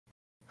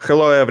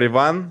Hello,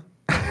 everyone.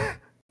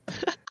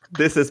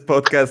 This is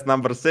podcast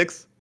number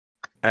 6,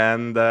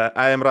 and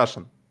I am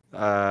Russian.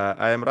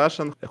 I am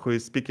Russian who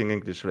is speaking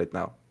English right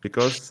now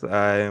because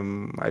I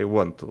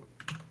want to.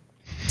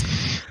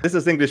 This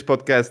is English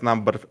podcast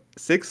number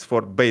 6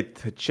 for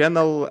B8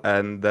 channel,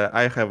 and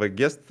I have a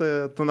guest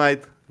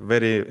tonight.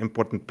 Very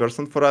important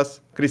person for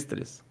us,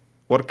 Crystallis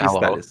or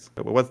Crystallis.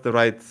 What's the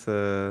right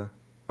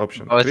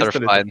option? Both are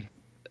Crystallis? fine.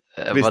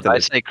 But I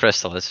say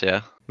Crystallis, yeah.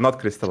 Not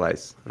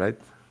Crystallize, right?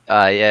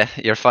 Yeah,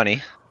 you're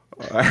funny.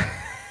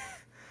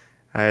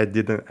 I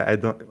didn't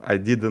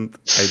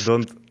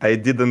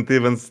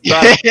even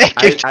start.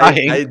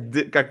 I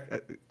did.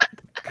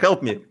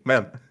 Help me,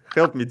 man.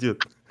 Help me,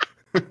 dude.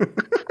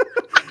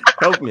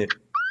 Help me.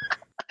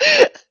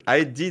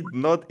 I did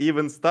not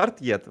even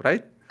start yet,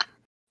 right?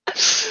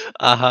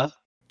 Uh-huh.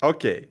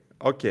 Okay.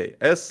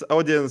 As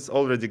audience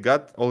already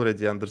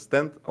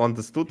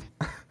understood,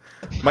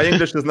 my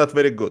English is not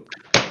very good.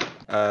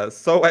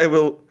 So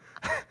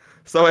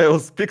I will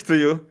speak to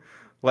you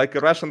like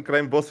a Russian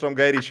crime boss from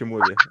Guy Ritchie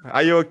movie.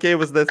 Are you okay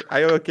with this?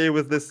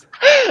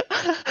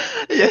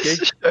 Yes, Okay.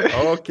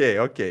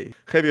 sure. Okay.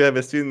 Have you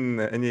ever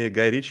seen any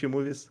Guy Ritchie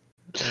movies?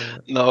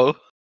 No.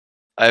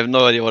 I have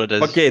no idea what it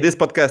is. Okay, this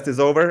podcast is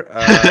over.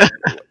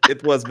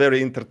 It was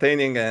very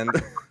entertaining, and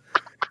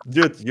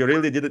dude, you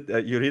really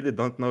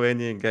don't know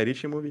any Guy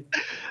Ritchie movie?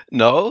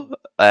 No?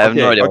 I have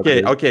no idea what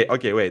it is.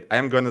 Okay, wait. I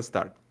am gonna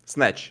start.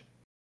 Snatch.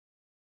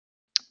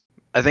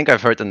 I think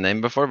I've heard the name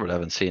before, but I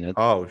haven't seen it.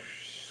 Oh,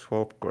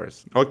 of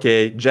course.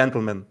 Okay,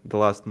 Gentleman, the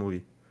last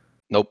movie.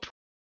 Nope.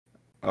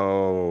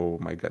 Oh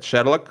my God,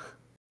 Sherlock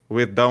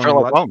with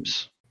Sherlock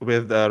Holmes.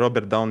 with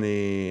Robert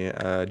Downey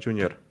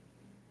Jr.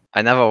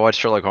 I never watched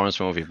Sherlock Holmes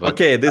movie, but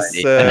okay,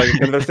 this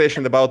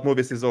conversation about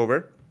movies is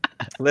over.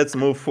 Let's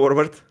move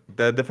forward.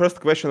 The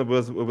first question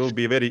will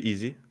be very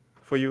easy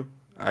for you,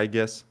 I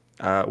guess.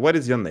 What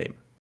is your name?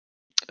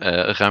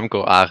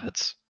 Remco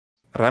Arets.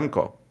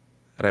 Remco.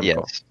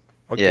 Yes.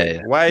 Okay.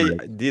 Yeah. Why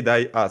did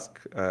I ask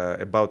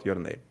about your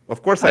name?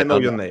 Of course, I know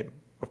your name.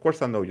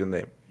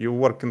 You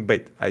work in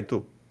B8. I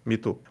too. Me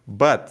too.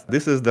 But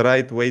this is the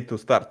right way to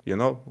start. You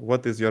know,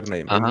 what is your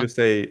name? And you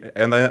say,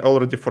 and I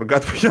already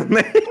forgot your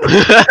name.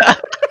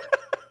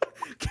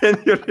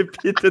 Can you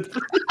repeat it,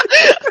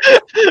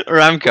 please?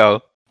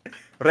 Remco.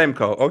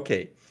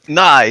 Okay.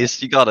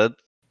 Nice, you got it.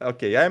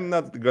 Okay, I'm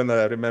not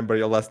gonna remember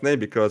your last name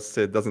because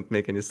it doesn't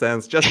make any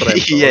sense. Just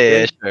Remco. Yeah,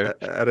 okay? Sure.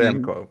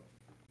 Remco.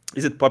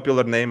 Is it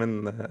popular name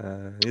in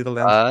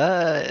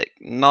Netherlands?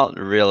 Not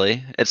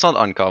really. It's not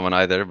uncommon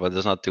either, but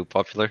it's not too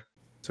popular.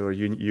 So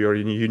you're a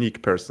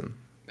unique person.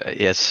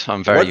 Yes,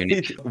 I'm very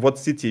unique. What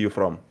city are you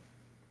from?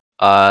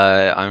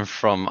 I'm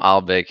from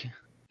Aalbeek.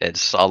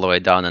 It's all the way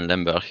down in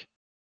Limburg.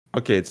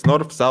 Okay, it's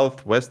north,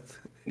 south, west?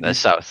 The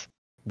south.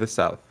 The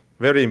south.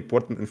 Very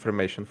important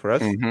information for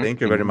us. Thank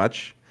you very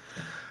much.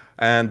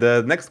 And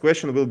the next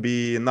question will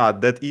be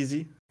not that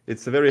easy.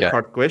 It's a very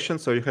hard question,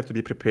 so you have to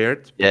be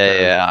prepared.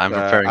 Yeah, I'm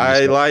preparing.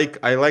 I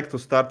like to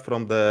start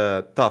from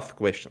the tough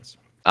questions.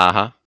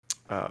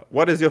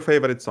 What is your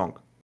favorite song?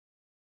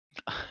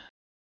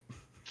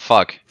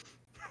 Fuck.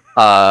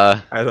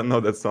 I don't know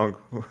that song.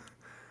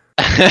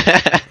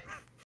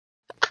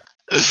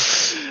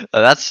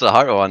 That's a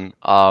hard one.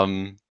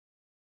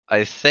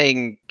 I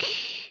think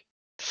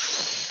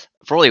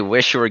probably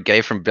 "Wish You Were Gay"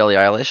 from Billie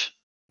Eilish.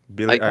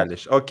 Billie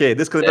Eilish. Okay,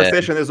 this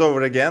conversation is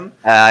over again.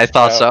 I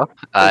thought so.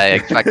 I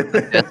expected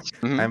it.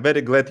 I'm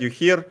very glad you're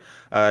here.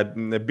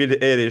 Billie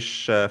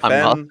Eilish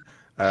fan.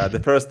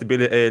 The first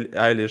Billie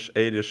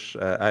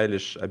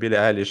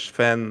Eilish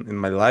fan in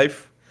my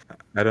life.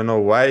 I don't know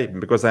why,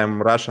 because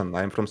I'm Russian.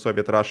 I'm from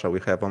Soviet Russia. We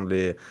have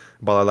only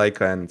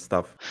balalaika and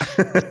stuff.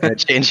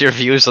 Change your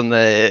views on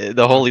the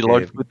Holy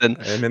Lord Putin.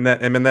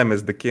 Eminem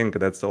is the king.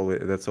 That's all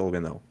we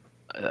know.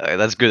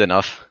 That's good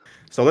enough.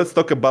 So let's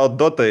talk about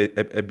Dota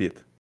a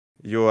bit.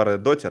 You are a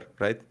Doter,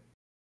 right?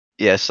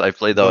 Yes, I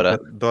play Dota.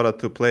 Dota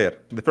 2 player.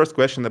 The first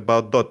question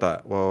about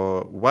Dota.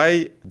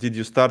 Why did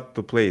you start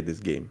to play this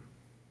game?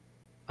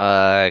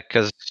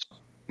 Because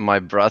my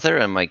brother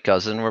and my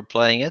cousin were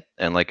playing it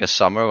in like a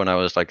summer when I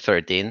was like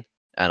 13,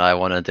 and I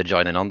wanted to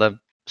join in on them,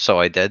 so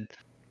I did.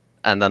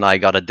 And then I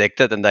got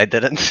addicted, and I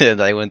didn't.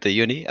 And I went to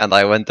uni, and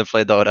I went to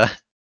play Dota.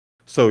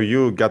 So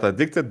you got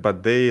addicted,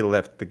 but they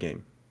left the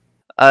game.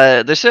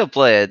 They still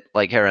play it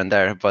like here and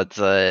there, but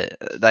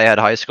they had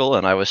high school,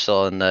 and I was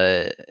still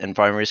in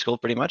primary school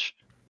pretty much.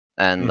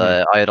 And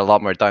I had a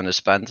lot more time to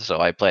spend, so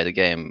I played the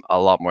game a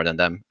lot more than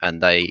them.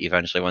 And they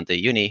eventually went to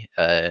uni,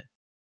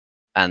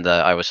 and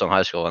I was still in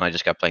high school, and I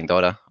just kept playing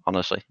Dota.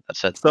 Honestly,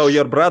 that's it. So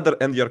your brother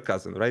and your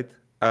cousin, right?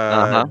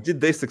 Did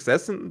they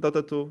success in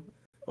Dota 2?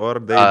 Or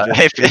they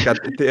just got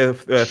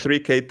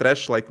 3K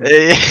trash like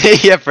me?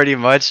 Yeah, pretty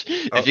much.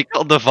 If you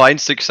call Divine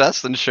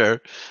success, then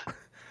sure.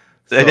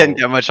 They didn't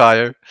get much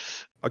higher.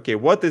 Okay,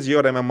 what is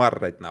your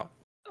MMR right now?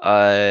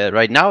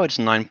 Right now it's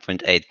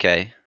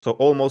 9.8K. So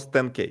almost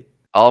 10K.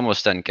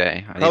 Almost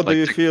 10K. How do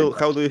you feel?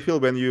 How do you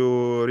feel when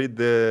you read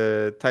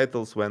the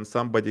titles when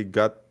somebody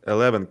got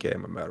 11K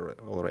MMR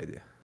already?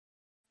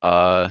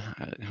 Uh,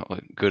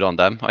 good on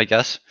them, I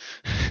guess.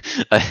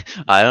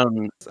 I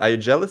don't. Are you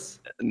jealous?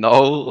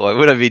 No, I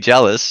wouldn't be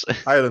jealous.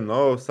 I don't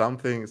know,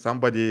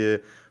 somebody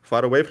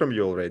far away from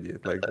you already,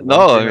 like one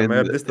No, I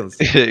kilometer mean, distance.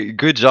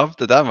 good job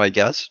to them, I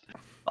guess.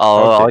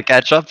 I'll Okay.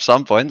 catch up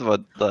some point,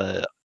 but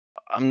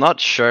I'm not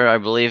sure. I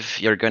believe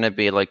you're gonna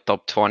be like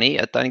top 20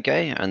 at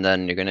 10k, and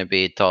then you're gonna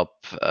be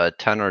top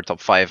 10 or top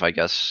 5, I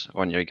guess,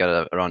 when you get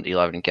around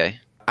 11k.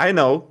 I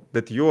know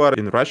that you are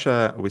in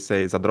Russia, we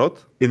say zadrot.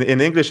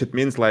 In English, it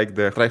means like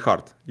the try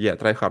hard. Yeah,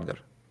 try harder,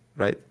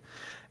 right?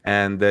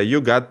 And you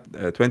got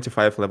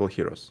 25 level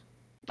heroes,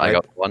 I right?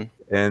 got one.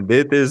 And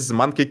it is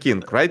Monkey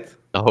King, right?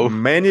 Oh,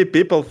 Many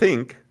people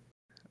think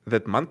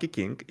that Monkey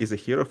King is a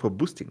hero for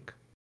boosting.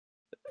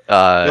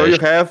 uh,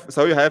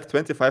 So you have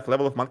 25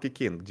 level of Monkey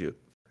King, dude.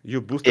 You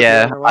boosted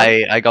yeah,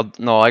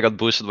 everyone. I got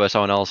boosted by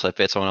someone else. I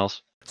paid someone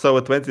else. So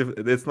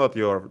it's not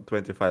your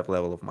 25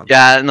 level of Monkey.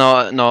 Yeah,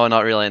 no,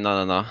 not really.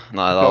 No, not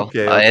at all.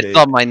 Okay, It's okay.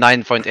 not my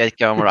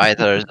 9.8k armor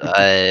either.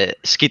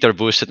 Skeeter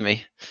boosted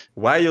me.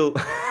 Why you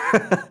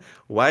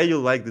why you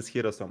like this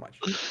hero so much?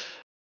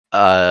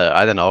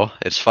 I don't know.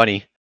 It's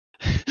funny.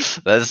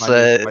 That's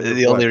Funny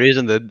the only what?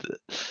 reason that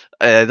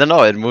I don't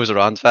know. It moves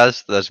around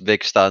fast. That's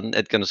big stun.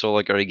 It can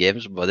solo carry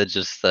games, but it's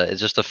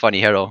just a funny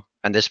hero.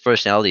 And this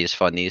personality is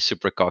funny. He's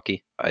super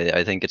cocky.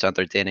 I think it's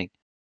entertaining.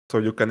 So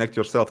you connect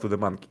yourself to the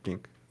Monkey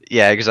King.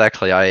 Yeah,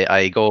 exactly.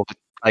 I go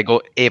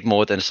ape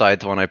mode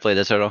inside when I play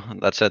this hero.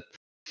 That's it,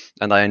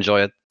 and I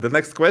enjoy it. The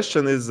next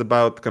question is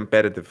about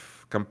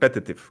competitive. I'm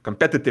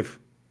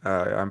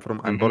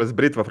Boris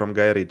Britva from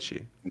Guy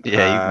Ritchie.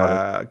 Yeah, you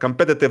got it.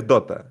 Competitive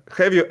Dota.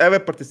 Have you ever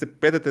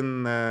participated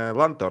in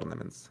LAN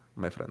tournaments,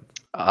 my friend?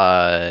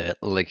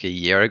 Like a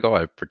year ago,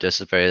 I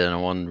participated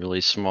in one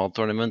really small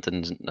tournament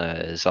in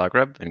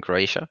Zagreb in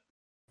Croatia.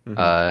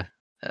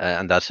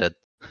 And that's it.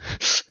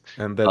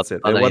 And that's Not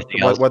it. And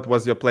anything else. what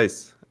was your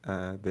place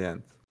at the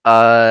end?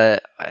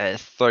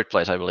 Third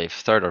place, I believe.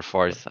 Third or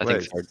fourth. I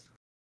think third. Place.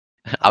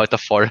 Out of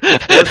 4. Of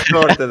course,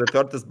 third. The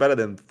third is better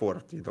than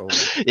fourth. You know.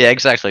 Yeah,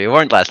 exactly. We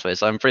weren't last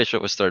place. I'm pretty sure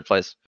it was third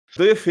place.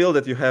 Do you feel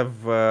that you have?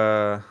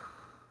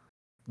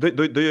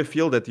 Do you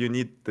feel that you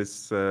need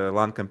this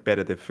LAN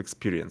competitive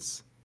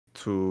experience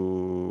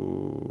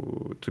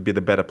to be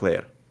the better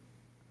player?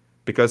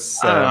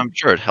 Because I'm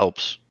sure it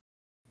helps.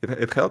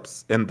 it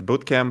helps in the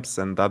boot camps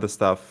and other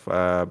stuff.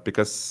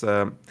 Because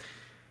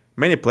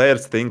many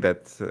players think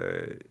that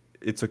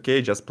it's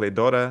okay, just play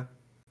Dota.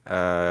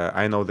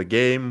 I know the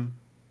game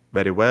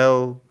very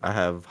well. I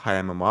have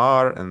high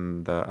MMR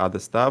and other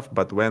stuff.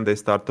 But when they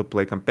start to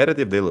play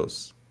competitive, they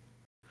lose.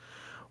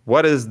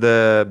 What is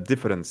the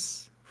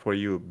difference for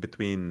you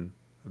between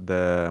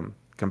the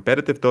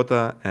competitive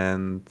Dota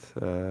and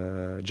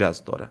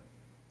just Dota?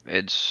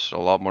 It's a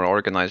lot more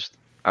organized.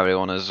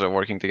 Everyone is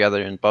working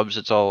together in pubs.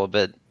 It's all a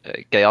bit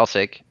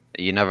chaotic.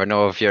 You never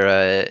know if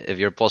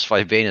your plus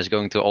 5 Bane is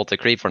going to ult a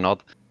creep or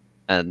not.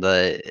 And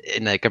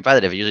in a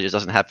competitive, it usually just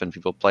doesn't happen.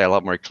 People play a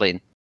lot more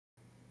clean.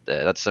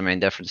 That's the main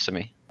difference to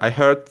me. I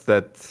heard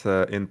that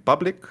in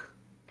public,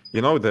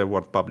 you know the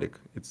word public.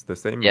 It's the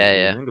same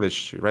in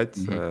English, right?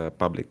 Mm-hmm.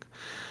 Public.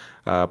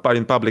 But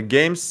in public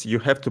games, you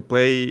have to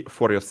play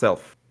for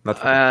yourself, not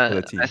for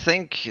the team. I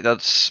think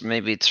that's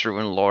maybe true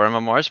in lower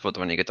MMRs, but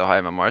when you get to high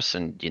MMRs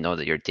and you know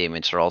that your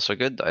teammates are also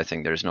good, I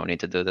think there's no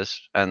need to do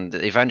this. And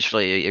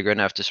eventually, you're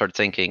gonna have to start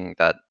thinking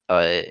that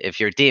if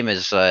your team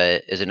is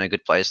in a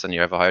good place, then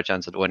you have a higher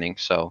chance at winning.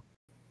 So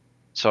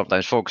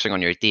sometimes focusing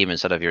on your team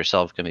instead of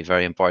yourself can be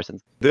very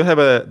important. Do you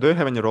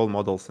have any role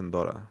models in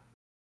Dota?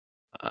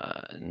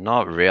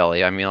 Not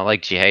really. I mean, I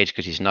like GH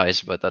because he's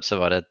nice, but that's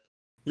about it.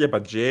 Yeah,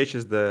 but GH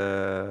is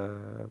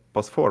the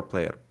 +4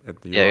 player, and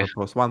you're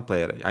 +1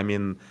 player. I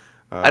mean,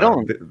 I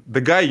don't.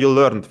 The guy you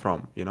learned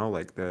from, you know,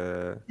 like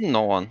the.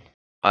 No one.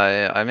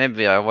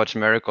 I watch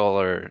Miracle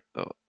or.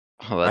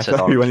 I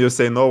thought when you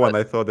say no one,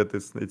 I thought that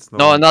it's no.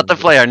 No, not the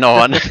player. No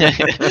one.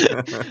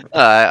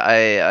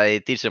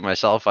 I teach it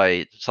myself.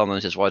 I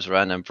sometimes just watch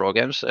random pro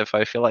games if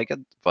I feel like it,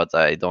 but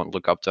I don't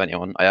look up to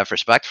anyone. I have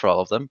respect for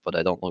all of them, but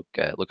I don't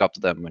look up to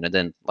them, and I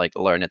didn't like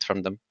learn it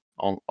from them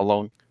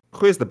alone.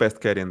 Who is the best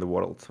carry in the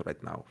world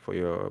right now by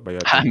your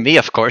opinion? Me,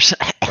 of course.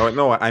 Oh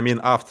no, I mean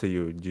after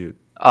you, dude.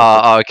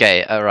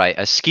 Okay, right.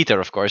 A Skeeter,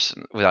 of course,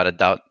 without a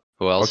doubt.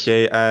 Who else?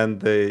 Okay,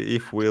 and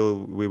if we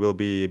will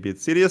be a bit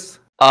serious.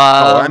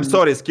 I'm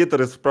sorry,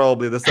 Skeeter is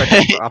probably the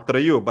second after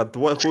you, but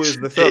who is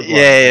the third one?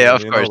 Yeah,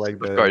 of course,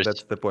 of course.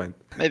 That's the point.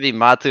 Maybe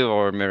Matu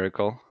or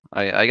Miracle.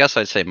 I guess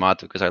I'd say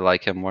Matu because I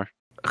like him more.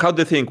 How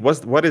do you think?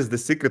 What is the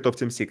secret of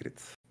Team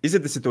Secret? Is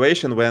it the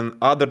situation when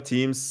other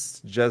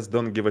teams just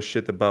don't give a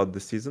shit about the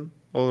season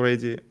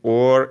already,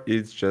 or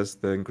it's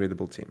just the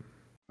incredible team?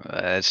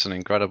 It's an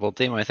incredible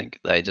team. I think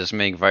they just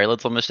make very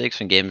little mistakes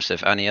in games,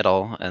 if any at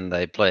all, and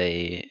they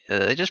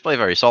just play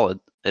very solid.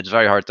 It's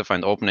very hard to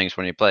find openings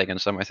when you play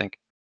against them. I think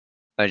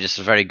they're just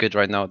very good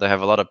right now. They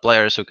have a lot of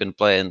players who can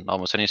play in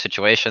almost any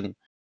situation.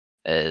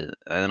 I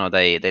don't know,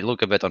 they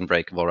look a bit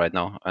unbreakable right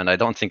now, and I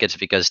don't think it's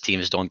because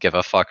teams don't give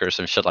a fuck or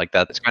some shit like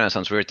that. It kind of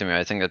sounds weird to me.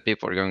 I think that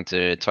people are going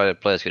to try to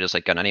play as good as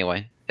they can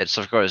anyway. It's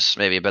of course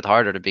maybe a bit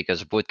harder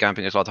because boot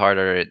camping is a lot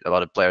harder. A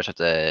lot of players have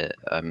to,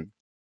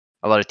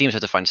 a lot of teams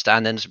have to find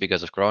stand-ins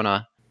because of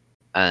Corona.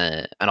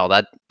 And all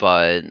that,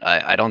 but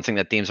I don't think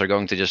that teams are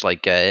going to just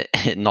like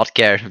not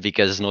care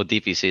because no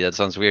DPC. That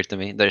sounds weird to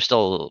me. There's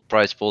still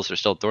prize pools,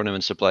 there's still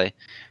tournaments to play.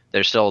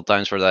 There's still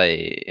times where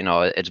they, you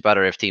know, it's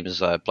better if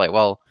teams play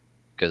well,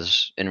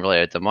 because in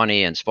related to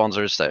money and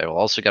sponsors, they will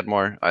also get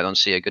more. I don't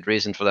see a good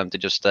reason for them to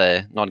just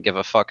not give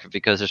a fuck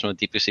because there's no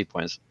DPC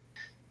points.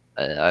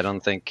 I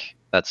don't think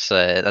that's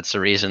the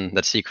reason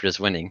that Secret is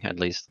winning, at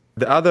least.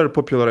 The other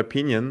popular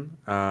opinion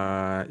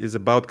is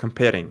about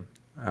comparing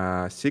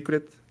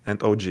Secret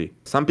and OG.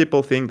 Some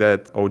people think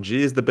that OG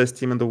is the best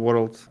team in the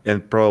world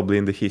and probably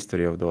in the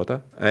history of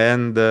Dota.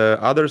 And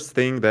others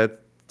think that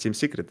Team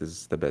Secret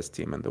is the best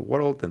team in the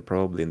world and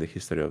probably in the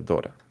history of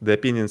Dota. The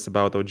opinions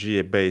about OG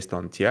are based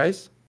on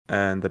TIs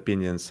and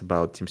opinions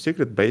about Team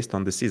Secret based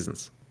on the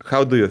seasons.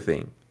 How do you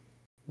think?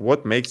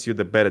 What makes you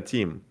the better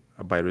team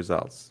by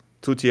results?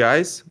 2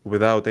 TIs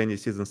without any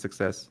season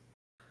success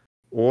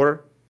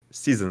or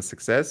season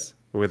success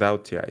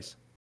without TIs?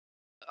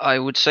 I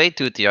would say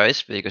 2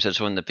 TIs because it's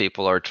when the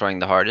people are trying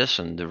the hardest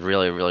and they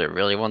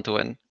really want to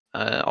win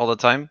all the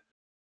time.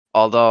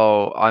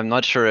 Although I'm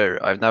not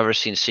sure, I've never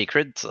seen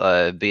Secret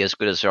be as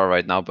good as they are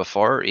right now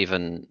before,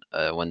 even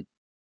when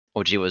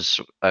OG was,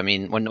 I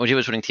mean, when OG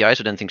was winning TIs,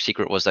 I didn't think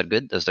Secret was that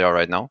good as they are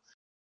right now.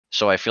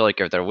 So I feel like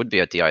if there would be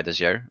a TI this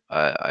year,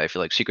 I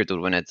feel like Secret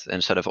would win it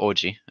instead of OG.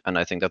 And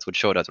I think that would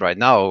show that right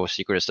now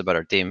Secret is the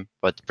better team,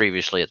 but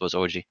previously it was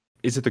OG.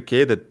 Is it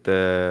okay that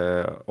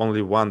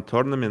only one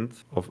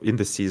tournament in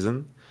the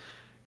season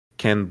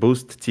can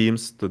boost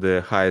teams to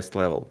the highest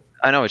level?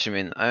 I know what you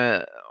mean.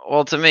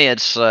 Well, to me,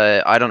 it's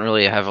I don't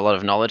really have a lot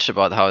of knowledge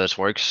about how this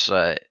works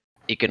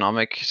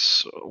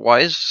economics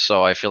wise,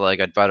 so I feel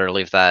like I'd better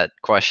leave that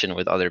question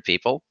with other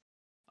people.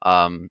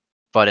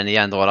 But in the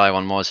end, what I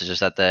want most is just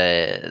that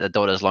the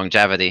Dota's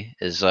longevity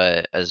is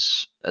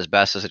as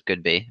best as it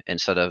could be,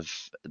 instead of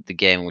the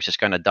game, which is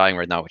kind of dying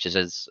right now. Which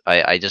is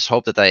I just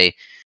hope that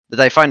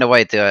they find a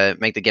way to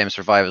make the game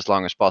survive as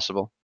long as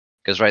possible,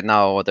 because right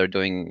now what they're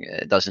doing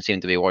doesn't seem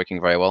to be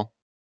working very well.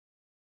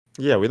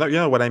 Yeah, you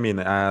know what I mean.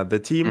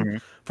 The team,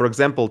 for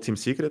example, Team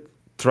Secret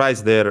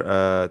tries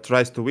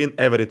to win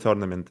every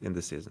tournament in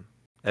the season.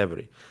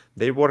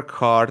 They work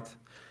hard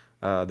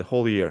the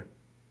whole year.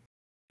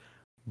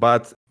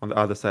 But on the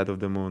other side of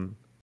the moon,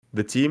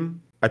 the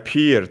team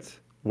appeared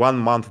 1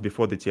 month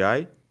before the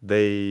TI.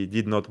 They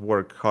did not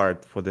work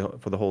hard for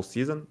the whole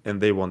season,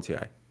 and they won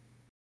TI.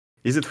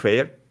 Is it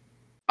fair?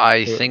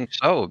 I think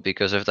so,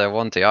 because if they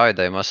won TI,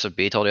 they must have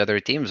beat all the other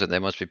teams, and they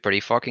must be pretty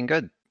fucking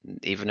good.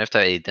 Even if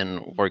they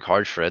didn't work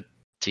hard for it,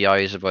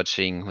 TI is about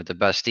seeing who the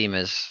best team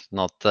is,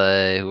 not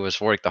who has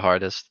worked the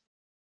hardest.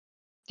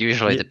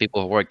 Usually the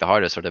people who work the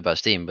hardest are the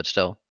best team, but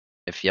still,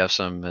 if you have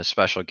some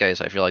special case,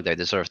 I feel like they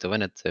deserve to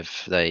win it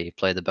if they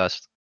play the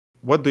best.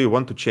 What do you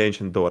want to change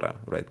in Dota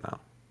right now?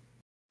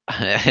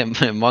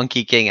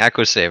 Monkey King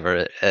Echo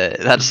Saber.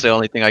 That's the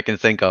only thing I can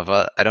think of.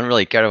 I don't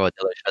really care about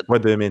the other shit.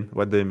 What do you mean?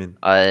 What do you mean?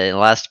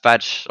 Last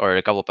patch, or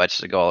a couple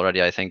patches ago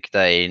already, I think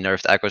they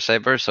nerfed Echo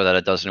Saber so that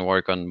it doesn't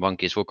work on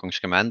Monkey's Wukong's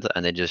command,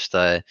 and they just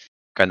kind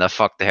of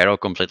fucked the hero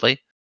completely.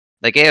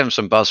 They gave him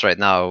some buffs right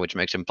now, which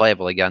makes him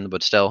playable again,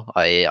 but still,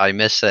 I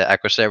miss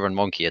Echo Saber and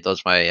Monkey. It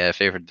was my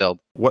favorite build.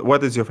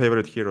 What is your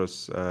favorite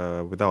heroes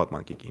without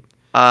Monkey King?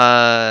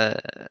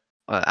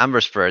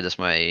 Amber Spirit is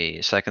my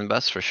second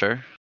best for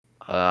sure.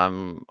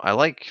 I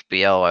like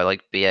BL, I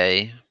like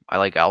BA, I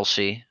like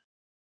Alcy,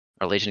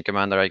 or Legion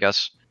Commander, I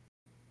guess.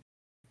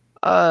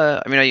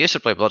 I mean, I used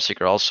to play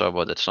Bloodseeker also,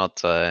 but it's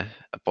not a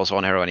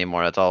 +1 hero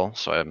anymore at all,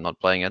 so I'm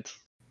not playing it.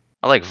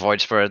 I like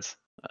Void Spirit.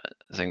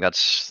 I think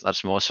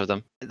that's most of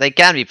them. They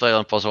can be played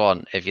on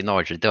 +1 if you know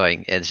what you're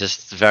doing. It's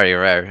just very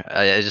rare.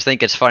 I just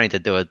think it's funny to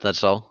do it.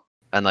 That's all.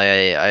 And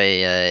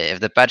if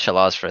the patch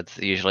allows for it,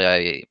 usually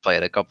I play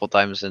it a couple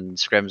times in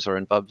scrims or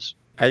in pubs.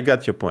 I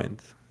got your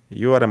point.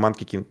 You are a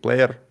Monkey King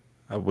player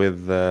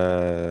with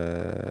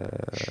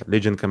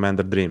Legion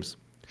Commander dreams.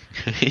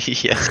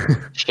 Yes,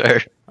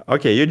 sure.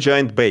 Okay, you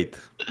joined B8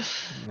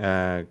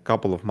 a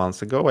couple of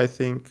months ago, I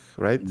think,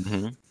 right?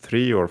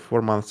 3 or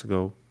 4 months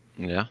ago.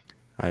 Yeah.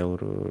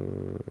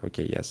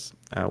 Okay, yes.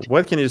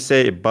 What can you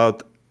say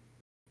about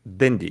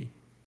Dandy,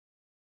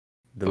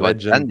 the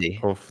legend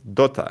of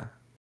Dota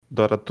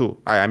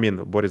 2? I mean,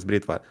 Boris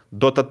Britva.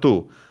 Dota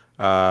 2.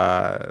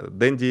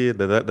 Dandy,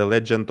 the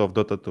legend of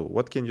Dota 2.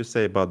 What can you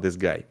say about this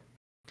guy?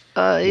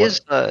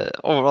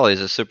 Overall,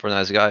 he's a super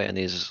nice guy, and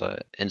he's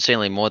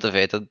insanely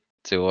motivated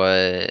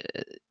to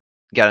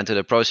get into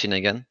the pro scene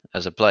again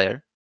as a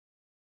player.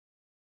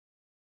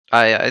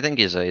 I think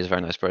he's a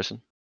very nice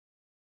person,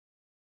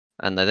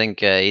 and I think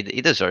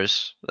he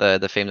deserves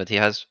the fame that he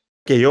has.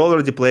 Okay, you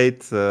already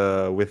played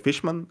with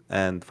Fishman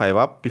and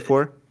 5UP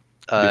before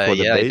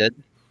Yeah, I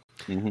did.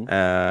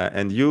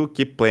 And you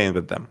keep playing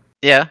with them.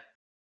 Yeah.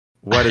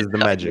 What is the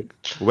magic?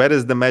 Where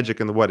is the magic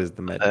and what is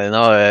the magic? I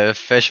know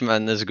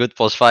Fishman is good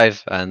post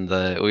 5, and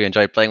we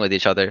enjoyed playing with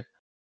each other.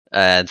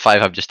 And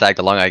 5 have just tagged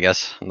along, I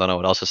guess. I don't know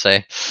what else to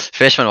say.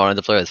 Fishman wanted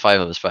to play with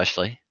 5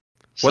 especially.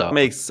 What So,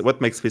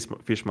 makes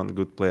Fishman a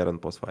good player on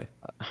post 5?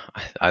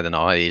 I don't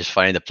know. He's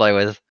funny to play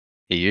with.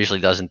 He usually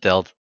doesn't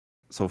tilt.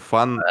 So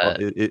fun,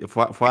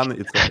 fun.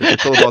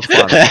 It's all about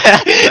fun.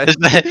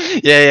 Right?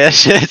 Yeah,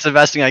 it's the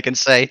best thing I can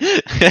say.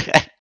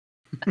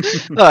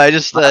 No, I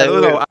just I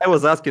don't know. I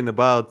was asking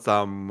about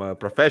some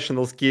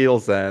professional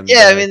skills and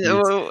yeah. I mean, his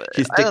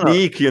I don't know.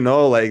 technique. You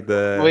know, like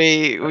the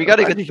we got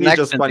a I good think he's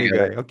just connection funny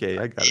together. guy. Okay,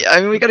 I got it. Yeah,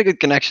 I mean, we got a good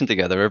connection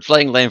together. We were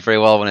playing lane very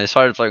well. When I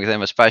started playing with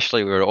him,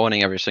 especially, we were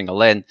owning every single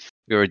lane.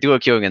 We were duo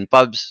queuing in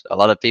pubs. A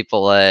lot of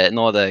people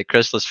know the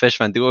Crystallis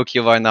Fishman duo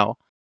queue by now.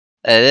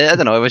 I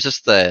don't know. It was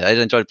just I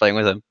enjoyed playing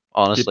with him.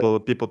 Honestly,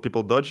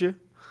 People dodge you.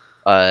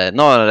 no,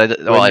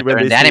 well, if When they're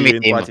in they the see enemy you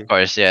in team, party. of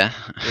course, yeah.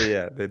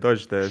 Yeah, they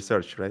dodge the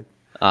search, right?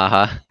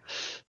 Uh-huh.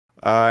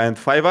 And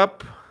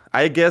 5-up,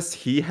 I guess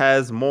he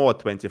has more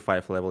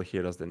 25 level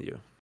heroes than you.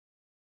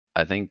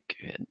 I think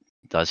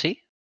does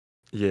he?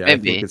 Yeah,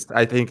 Maybe.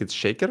 I think it's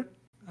Shaker.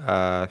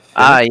 Yeah.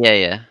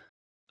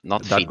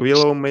 Not Dark Phoenix.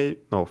 Willow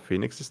no,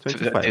 Phoenix is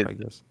 25, I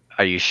guess.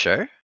 Are you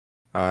sure?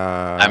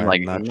 I'm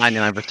like not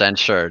 99%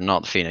 sure,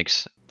 not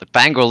Phoenix. The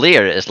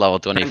Pangolier is level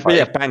 25.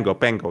 Yeah,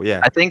 Pango,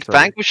 yeah. I think Sorry.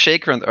 Pango,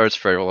 Shaker, and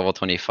Earthspur are level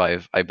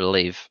 25, I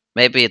believe.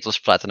 Maybe it was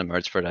Platinum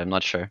Earthspur, I'm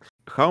not sure.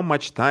 How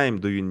much time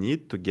do you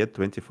need to get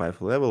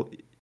 25 level,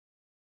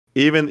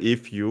 even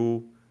if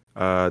you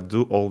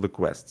do all the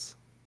quests?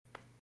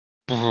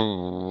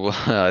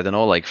 I don't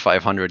know, like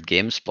 500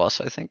 games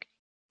plus, I think.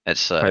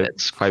 It's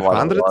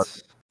 500?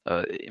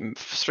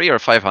 3 or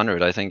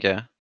 500, I think,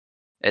 yeah.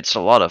 It's a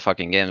lot of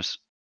fucking games.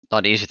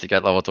 Not easy to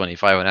get level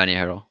 25 on any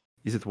hero.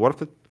 Is it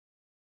worth it?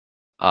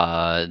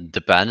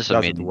 Depends.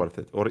 Does it worth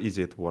it, or is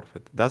it worth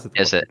it? Does it?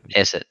 Is worth it?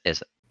 Is it?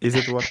 Is it? Is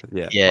it worth it?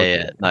 Yeah. Yeah, Okay.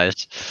 yeah,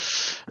 nice.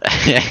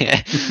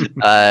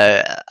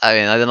 I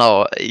mean, I don't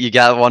know. You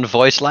got one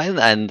voice line,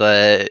 and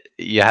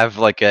you have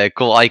like a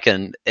cool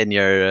icon in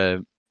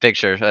your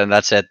picture, and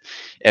that's it.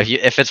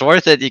 If it's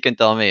worth it, you can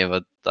tell me.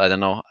 But I don't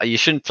know. You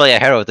shouldn't play a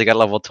hero to get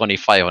level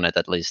 25 on it.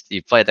 At least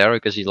you play the hero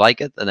because you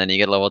like it, and then you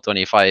get level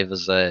 25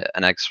 as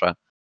an extra.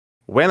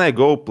 When I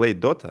go play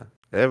Dota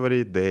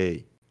every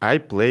day, I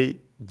play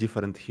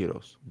different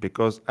heroes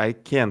because I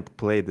can't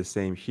play the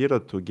same hero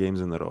 2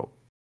 games in a row.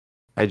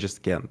 I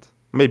just can't.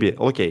 Maybe,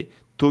 okay,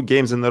 2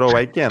 games in a row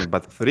I can,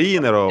 but 3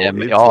 in a row, Yeah,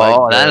 it's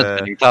like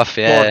that's pretty tough.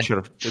 Yeah.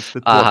 torture. It's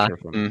the torture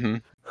for me. Mm-hmm.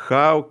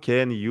 How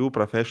can you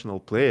professional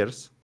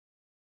players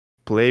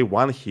play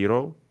one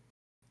hero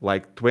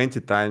like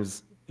 20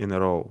 times in a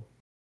row?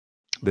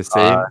 The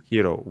same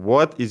hero.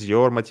 What is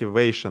your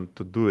motivation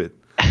to do it?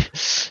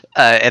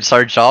 It's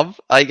our job,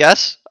 I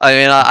guess. I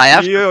mean, I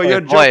have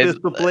your job is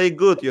to play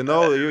good, you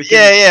know. You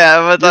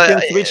can, but you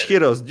can switch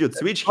heroes, dude.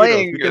 Switch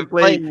heroes. You can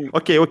play.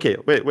 Okay.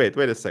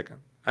 Wait a second.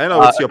 I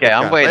know it's your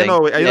podcast. I'm waiting.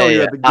 I know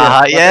you're the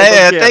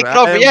guest. Take it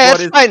over. Yeah,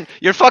 it's fine.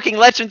 You're fucking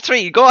Legend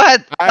 3. Go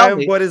ahead. Tell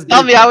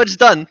me how it's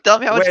done. Tell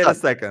me how it's done. Wait a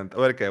second.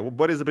 Okay,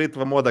 Boris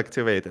Britva mod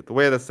activated.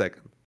 Wait a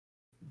second.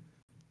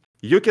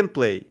 You can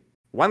play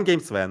one game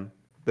Sven,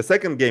 the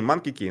second game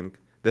Monkey King,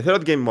 the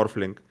third game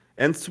Morphling,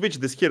 and switch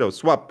this hero,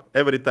 swap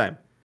every time.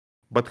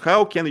 But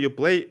how can you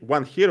play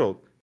one hero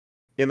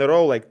in a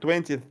row like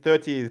 20,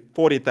 30,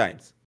 40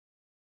 times?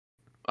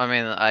 I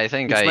mean, I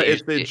think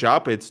it's the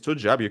job. It's 2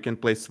 job. You can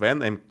play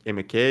Sven and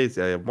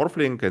MK,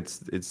 Morphling.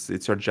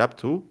 It's your job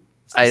too.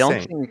 I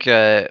don't think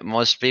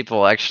most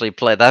people actually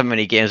play that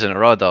many games in a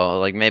row, though.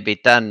 Like maybe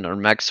 10 or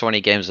max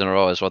 20 games in a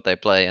row is what they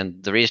play.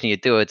 And the reason you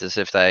do it is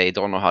if they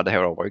don't know how the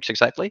hero works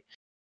exactly.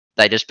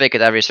 They just pick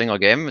it every single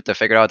game to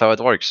figure out how it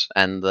works.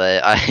 And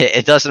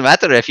it doesn't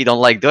matter if you don't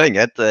like doing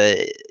it.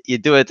 You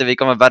do it to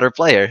become a better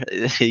player.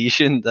 You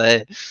shouldn't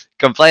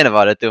complain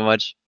about it too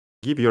much.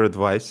 Give your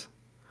advice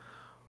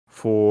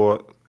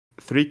for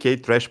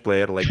 3K trash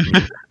player like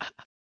me.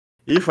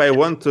 If I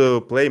want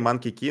to play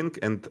Monkey King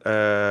and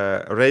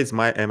raise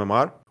my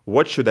MMR,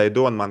 what should I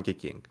do on Monkey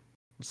King?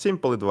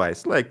 Simple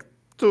advice, like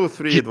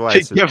 2-3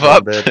 advices. Give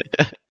up.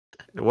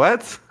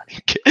 What?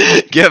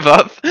 Give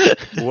up.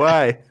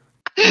 Why?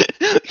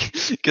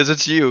 Because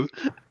it's you.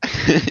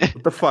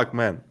 What the fuck,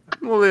 man?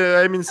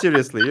 Well, I mean,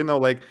 seriously, you know,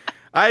 like,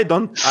 I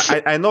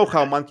know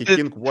how Monkey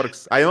King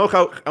works. I know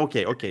how,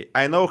 okay.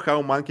 I know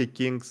how Monkey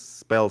King's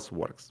spells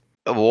works.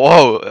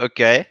 Whoa,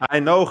 okay.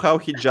 I know how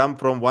he jumped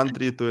from one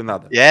tree to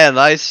another. Yeah,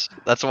 nice.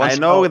 That's one I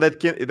know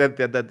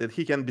that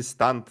he can be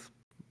stunned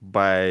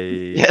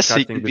by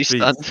cutting the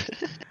trees.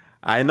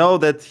 I know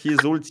that his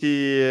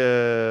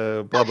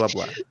ulti, blah, blah,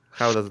 blah.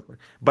 How does it work?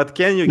 But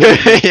can you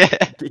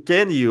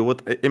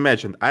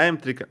imagine? I am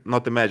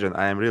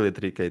really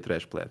 3K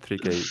trash player,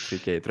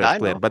 3K trash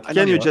player. But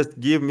can you just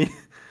give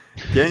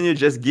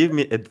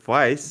me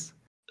advice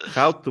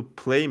how to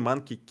play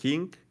Monkey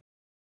King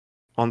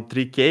on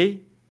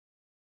 3K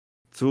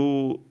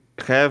to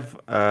have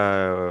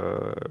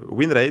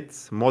win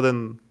rates more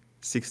than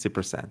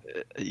 60%.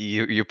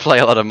 You play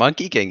a lot of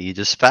Monkey King. You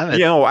just spam it.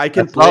 You know, I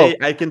can That's play.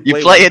 all. I can You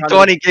play. play it 100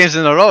 20 games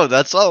in a row.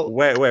 That's all.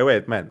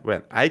 Wait, man.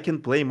 When I can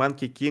play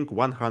Monkey King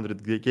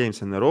 100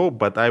 games in a row,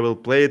 but I will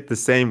play it the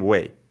same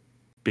way.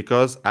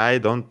 Because I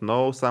don't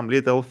know some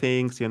little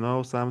things, you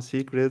know, some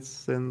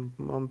secrets and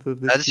onto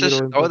this That's just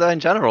hero. Dota in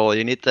general.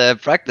 You need to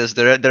practice.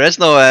 There is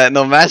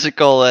no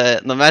magical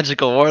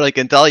word I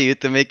can tell you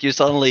to make you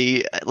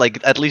suddenly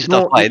like at least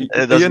No, top line.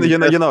 It doesn't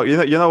exist.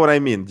 you know what I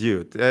mean,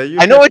 dude. You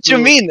I know have what you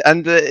to- mean,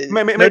 and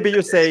Maybe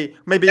you say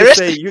there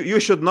is- you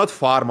should not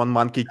farm on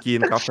Monkey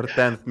King after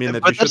 10th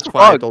minute. But You should that's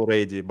fight wrong.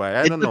 already. But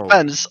I It don't know.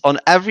 depends on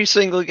every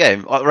single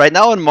game. Right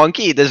now on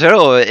Monkey, the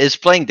hero is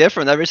playing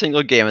different every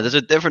single game, and there's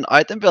a different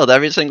item build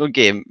every single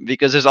game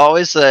because there's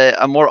always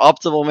a more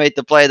optimal way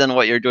to play than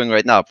what you're doing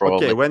right now.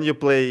 Probably. Okay, when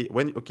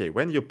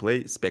you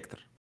play Spectre,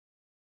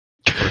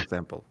 for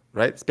example,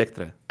 right?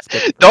 Spectre.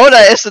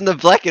 Dota isn't a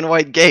black and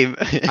white game.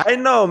 I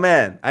know,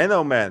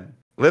 man.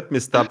 Let me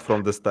start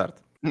from the start.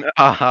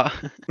 Uh-huh.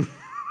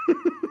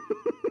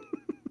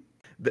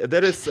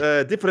 There is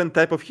a different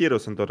type of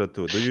heroes in Dota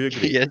 2. Do you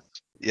agree? Yes.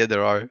 Yeah,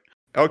 there are.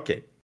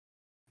 Okay.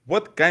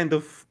 What kind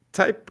of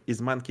type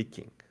is Monkey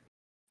King?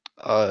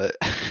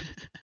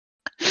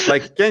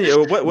 Like, can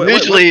you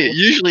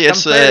Usually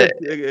it's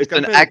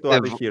an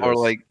active or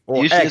like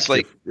usually it's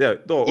like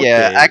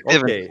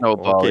active and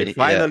snowball. Okay.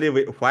 Finally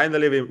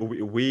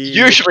we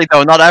usually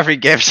though not every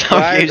game. Some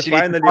games you need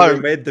to finally we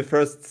farm. made the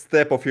first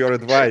step of your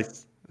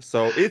advice.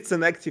 So it's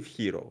an active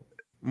hero,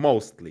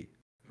 mostly,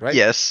 right?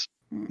 Yes,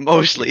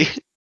 mostly.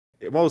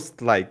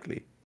 Most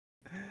likely.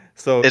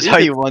 So It's if how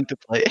you want to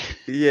play.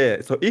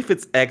 Yeah. So if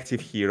it's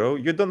active hero,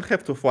 you don't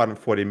have to farm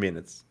 40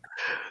 minutes.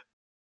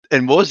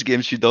 In most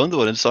games you don't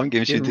do it. In some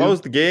games you In do.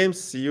 most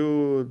games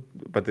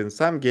but in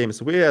some games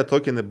we are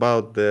talking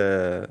about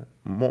the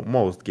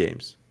most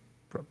games.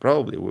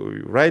 Probably,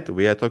 right?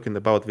 We are talking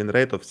about win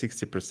rate of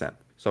 60%.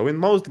 So in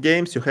most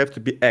games you have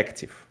to be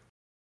active.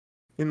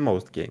 In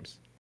most games.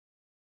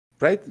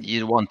 Right?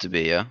 You want to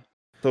be, yeah.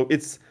 So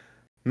it's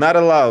not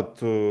allowed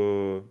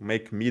to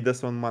make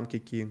Midas on Monkey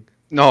King.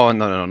 No,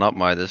 not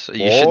Midas.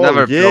 You should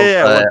never build.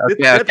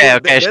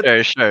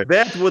 Sure.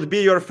 That would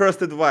be your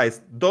first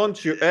advice.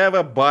 Don't you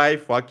ever buy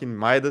fucking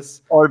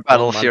Midas or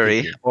Battle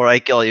Fury, or I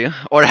kill you,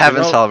 or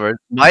Heaven's Halberd.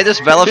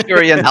 Midas, Battle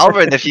Fury, and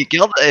Halberd. If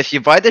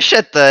you buy the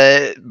shit,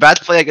 bad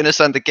player gonna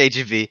send the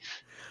KGB.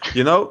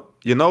 You know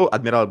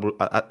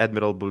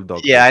Admiral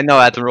Bulldog. Yeah, I know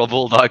Admiral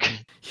Bulldog.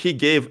 He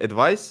gave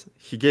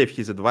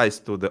his advice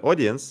to the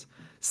audience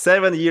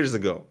 7 years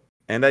ago,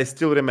 and I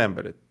still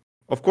remember it.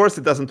 Of course,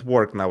 it doesn't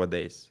work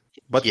nowadays.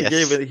 But yes.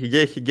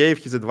 he gave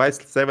his advice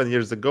 7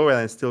 years ago, and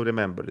I still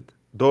remember it.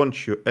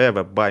 Don't you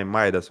ever buy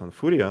Midas on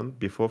Furion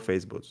before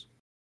phase boots.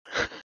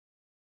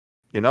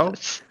 You know?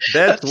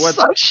 That's what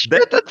such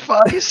shit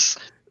advice.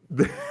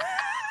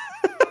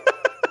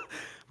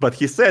 But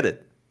he said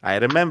it. I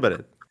remember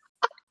it.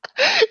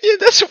 Yeah,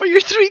 that's why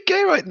you're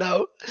 3K right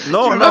now.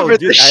 No,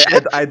 dude,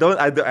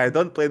 I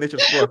don't play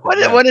Nature's Work.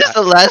 When is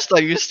the last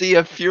time you see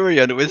a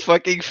Furion with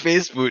fucking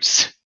phase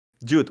boots?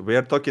 Dude, we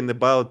are talking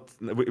about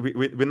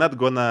we're not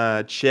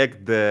gonna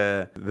check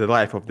the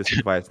life of this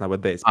advice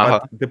nowadays.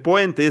 But the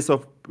point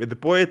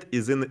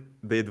is in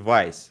the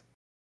advice.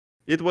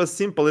 It was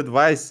simple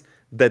advice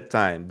that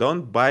time.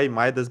 Don't buy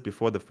Midas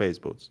before the phase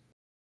boots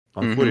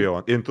on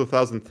Furion in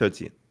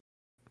 2013.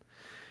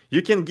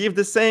 You can give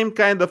the same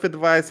kind of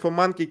advice for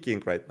Monkey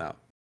King right now.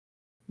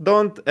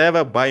 Don't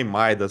ever buy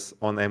Midas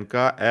on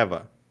MK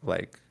ever.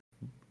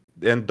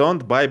 And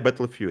don't buy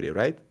Battle Fury,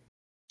 right?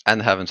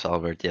 And Heaven's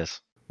Halberd,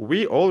 yes.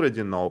 We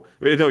already know.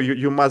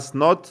 You must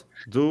not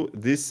do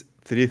these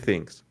 3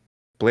 things.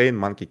 Playing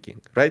Monkey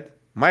King, right?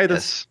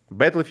 Midas,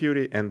 Battle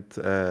Fury, and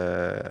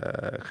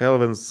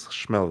Helvens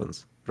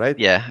Schmelvens, right?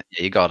 Yeah,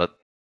 you got it.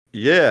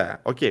 Yeah.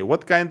 Okay.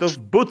 What kind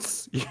of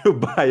boots you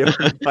buy on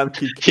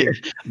Monkey King?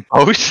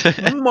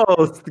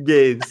 Most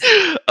games.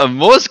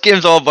 Most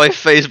games all buy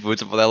phase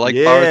boots, but I like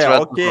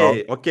power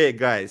threat. Okay,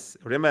 guys.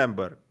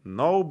 Remember,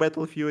 no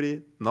Battle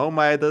Fury, no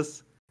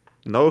Midas,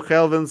 no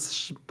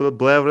Helvens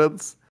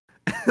Schmelvens.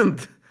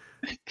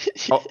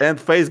 And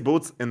phase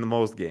boots in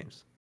most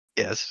games.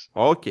 Yes.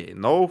 Okay,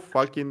 no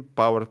fucking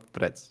power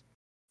threats.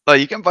 Oh,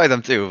 you can buy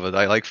them too, but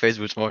I like phase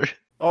boots more.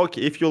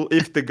 Okay,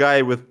 if the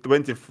guy with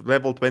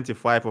level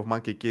 25 of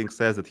Monkey King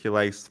says that he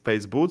likes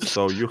phase boots,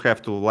 so you have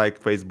to like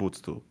phase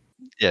boots too.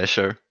 Yeah,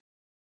 sure.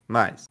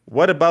 Nice.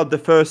 What about the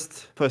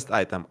first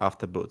item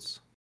after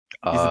boots?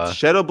 Is it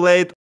Shadow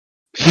Blade?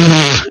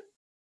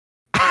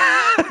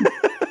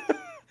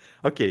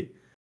 Okay.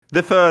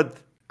 The third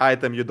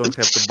item you don't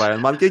have to buy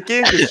on Monkey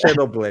King is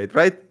Shadow Blade,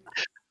 right?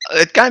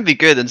 It can be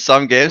good in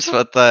some games,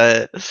 but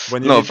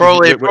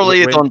probably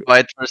you don't buy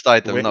it first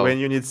item. When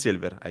you need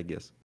silver, I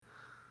guess.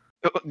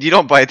 You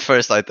don't buy it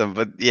first item,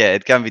 but yeah,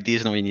 it can be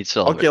decent when you need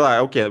silver.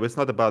 Okay, it's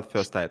not about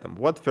first item.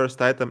 What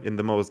first item in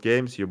the most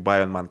games you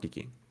buy on Monkey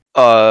King?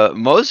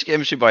 Most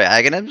games you buy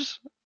Aghanims.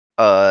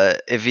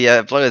 If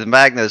you play with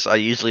Magnus, I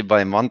usually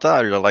buy Monta.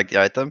 I really like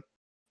the item,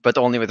 but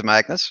only with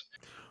Magnus.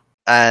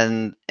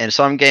 And in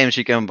some games,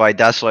 you can buy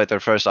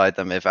Desolator first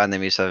item if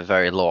enemies have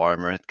very low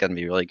armor. It can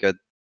be really good.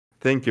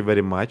 Thank you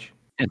very much.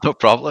 No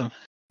problem.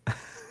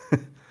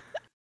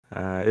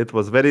 It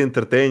was very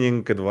entertaining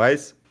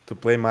advice to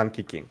play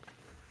Monkey King.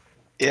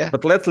 Yeah.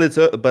 But let's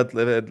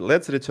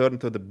return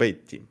to the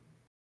bait team.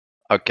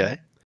 Okay.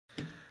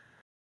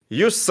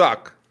 You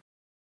suck.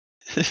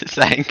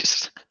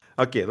 Thanks.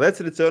 Okay,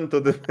 let's return to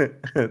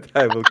the.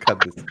 I will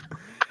cut this.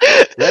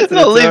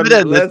 No, leave it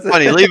in. It's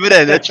funny. Leave it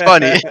in. It's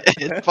funny.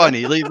 It's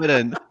funny. Leave it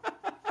in.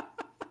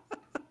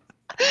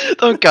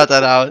 Don't cut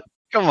that out.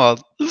 Come on.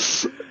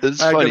 It's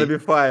I'm funny. gonna be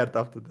fired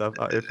after that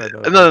if I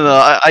don't.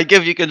 No. I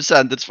give you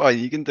consent. It's fine.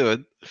 You can do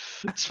it.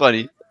 It's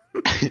funny.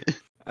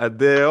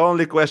 The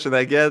only question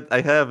I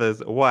have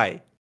is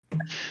why.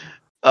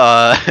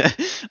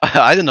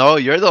 I don't know.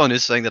 You're the one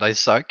who's saying that I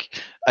suck.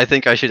 I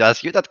think I should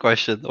ask you that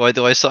question. Why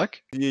do I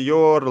suck?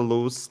 Your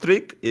lose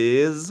streak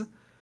is.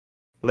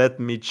 Let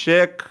me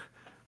check.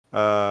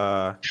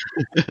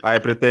 I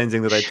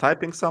pretending that I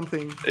typing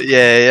something.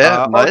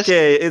 Yeah. Nice.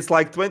 Okay, it's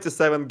like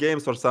 27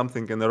 games or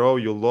something in a row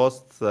you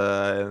lost.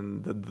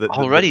 And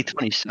Already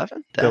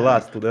 27. The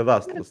last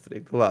lose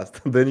streak. The last.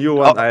 The new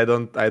one. Oh. I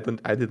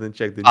didn't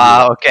check the new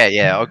one. Okay.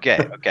 Yeah. Okay.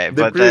 The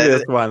But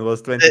previous one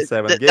was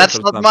 27 games. That's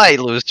or not something. my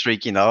lose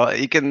streak. You know.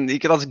 You can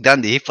ask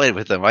Dandy. He played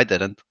with them. I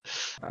didn't.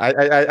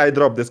 I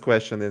dropped this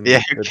question in. Yeah.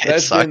 the Okay,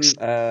 it sucks.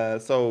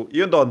 So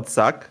you don't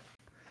suck.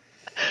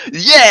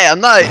 Yeah,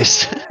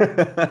 nice.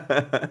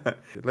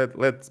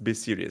 Let's be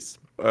serious.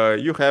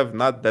 You have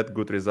not that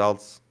good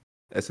results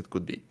as it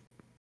could be.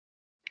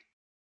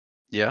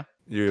 Yeah.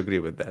 You agree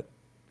with that?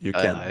 You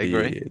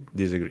can't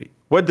disagree.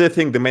 What do you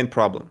think the main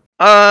problem?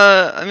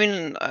 I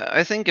mean,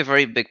 I think a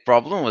very big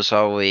problem was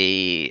how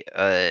we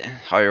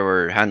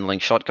were handling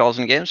shot calls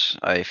in games.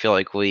 I feel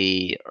like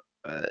we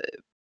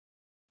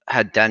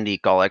had Dandy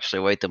call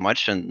actually way too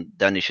much, and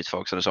Dandy should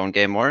focus on his own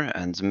game more.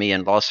 And me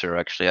and Losser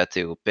actually had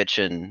to pitch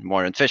in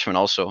more, and Fishman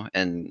also,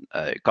 and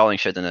calling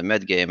shit in the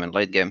mid game and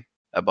late game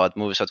about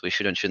moves that we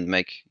should and shouldn't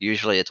make.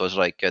 Usually it was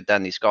like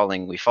Dandy's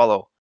calling, we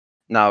follow.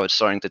 Now it's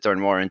starting to turn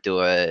more into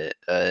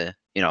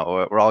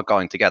we're all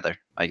calling together,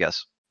 I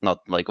guess.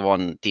 Not like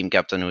one team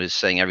captain who is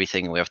saying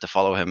everything and we have to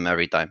follow him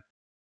every time.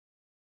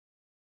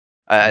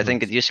 I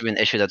think it used to be an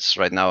issue that's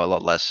right now a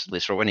lot less. At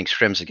least we're winning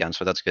scrims again,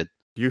 so that's good.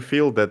 You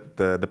feel that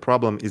the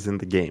problem is in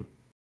the game?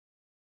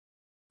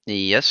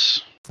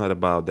 Yes. It's not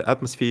about the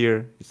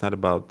atmosphere. It's not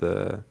about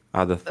the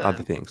other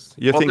things.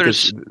 You think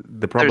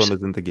the problem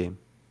is in the game?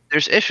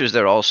 There's issues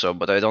there also,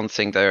 but I don't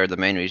think they're the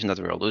main reason that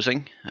we're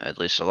losing. At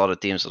least a lot of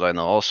teams that I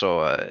know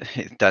also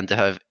tend to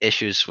have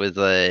issues with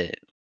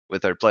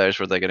their players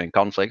where they get in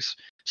conflicts.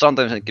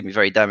 Sometimes it can be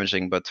very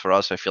damaging, but for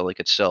us, I feel like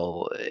it's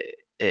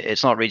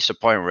not reached a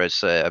point where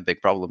it's a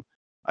big problem.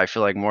 I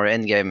feel like more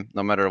in game,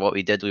 no matter what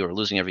we did, we were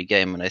losing every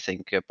game, and I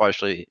think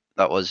partially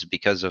that was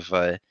because of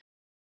the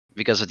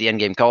end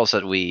game calls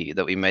that we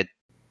made.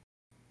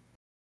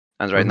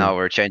 And right now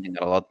we're changing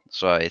it a lot,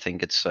 so I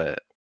think it's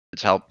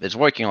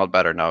working a lot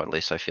better now. At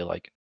least I feel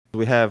like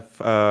we have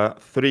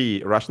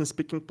 3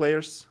 Russian-speaking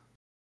players,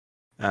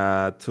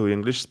 2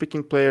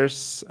 English-speaking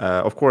players.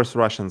 Of course,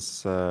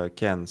 Russians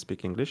can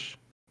speak English.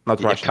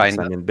 Not Russians.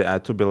 I mean, 2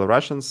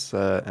 Belarusians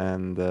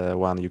and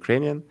 1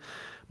 Ukrainian.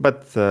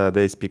 But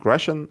they speak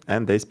Russian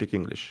and they speak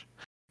English.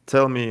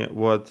 Tell me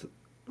what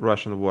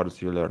Russian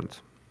words you learned.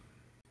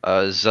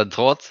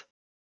 Zadrot.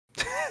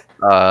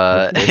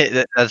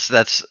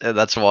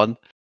 That's one.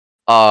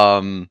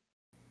 I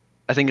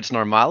think it's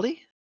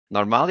normally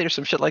or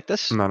some shit like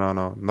this. No.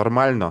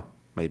 Normalno,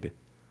 maybe.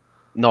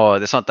 No,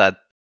 it's not that.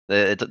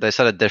 They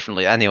said it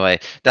differently. Anyway,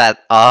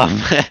 that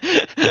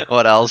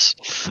what else?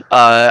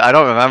 I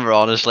don't remember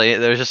honestly.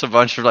 There's just a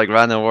bunch of like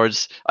random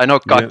words. I know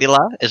 "как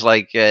дела" is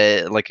like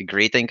a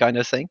greeting kind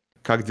of thing.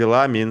 "Как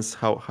дела" means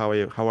how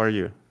are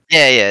you?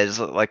 Yeah, it's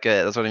like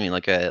that's what I mean,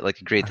 like a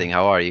greeting.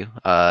 How are you?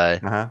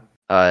 Yeah,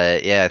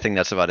 I think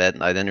that's about it.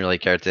 I didn't really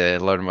care to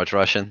learn much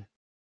Russian.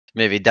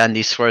 Maybe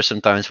Dandy swears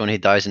sometimes when he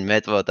dies in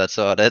mid, but that's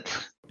about it.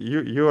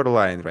 You're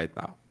lying right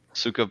now.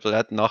 Сука,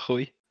 блядь,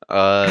 нахуй.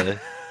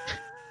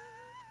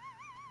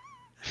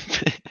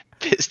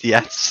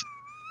 Пиздец.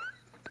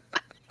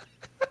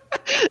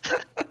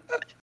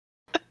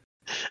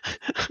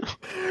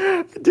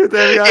 Dude,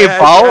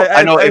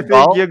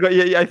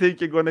 I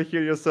think you're gonna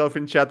hear yourself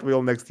in chat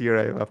wheel next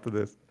year after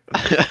this.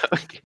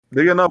 Okay.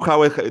 Do you know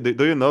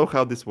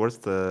how this works?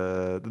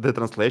 The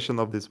translation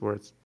of these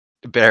words?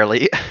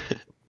 Barely.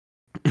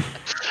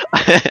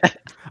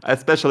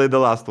 Especially the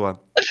last one.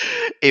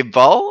 A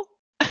ball?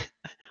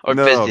 Or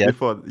no,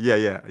 before.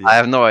 Yeah. I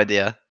have no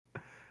idea.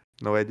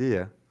 No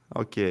idea.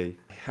 Okay,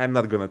 I'm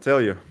not gonna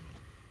tell you.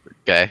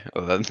 Okay,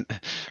 well then,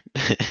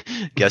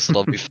 guess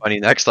it'll be funny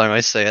next time I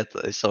say it.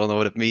 I still don't know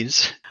what it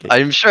means. Okay.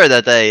 I'm sure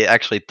that they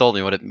actually told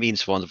me what it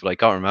means once, but I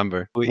can't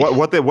remember.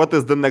 What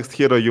is the next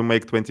hero you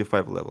make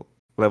 25 level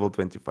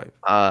 25?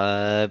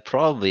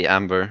 Probably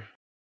Amber,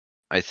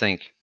 I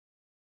think.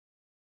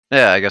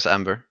 Yeah, I guess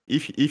Amber.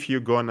 If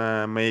you're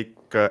gonna make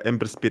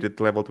Ember Spirit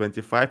level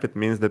 25, it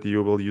means that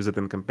you will use it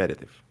in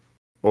competitive.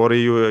 or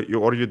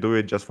you do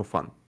it just for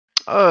fun?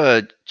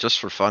 Just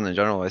for fun in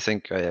general. I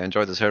think I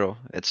enjoy this hero.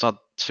 It's not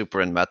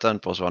super in meta in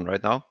 +1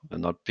 right now,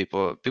 and not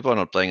people are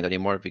not playing it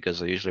anymore because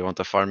they usually want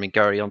a farming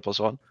carry on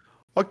 +1.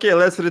 Okay,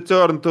 let's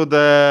return to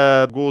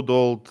the good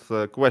old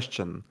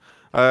question.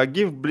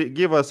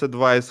 Give us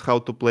advice how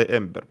to play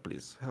Ember,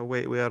 please.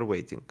 We are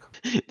waiting.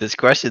 This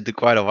question took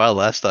quite a while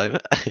last time.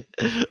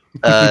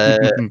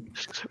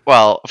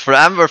 Well, for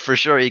Ember, for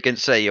sure, you can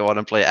say you want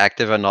to play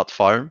active and not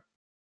farm.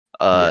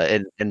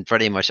 In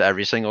pretty much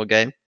every single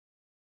game.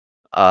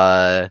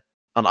 On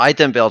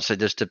item builds, it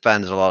just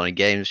depends a lot on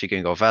games. You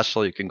can go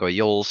Vessel, you can go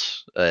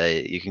Yules,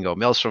 you can go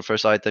Maelstrom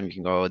first item, you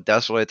can go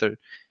Desolator.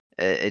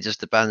 It just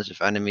depends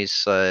if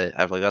enemies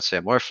have, like, let's say,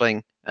 a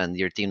Morphling, and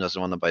your team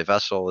doesn't want to buy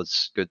Vessel.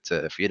 It's good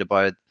for you to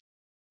buy it.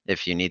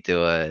 If you need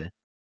to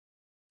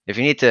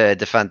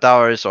defend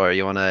towers, or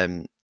you want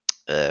to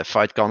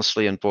fight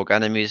constantly and poke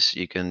enemies,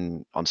 you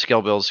can, on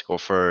skill builds, go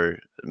for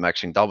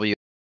maxing W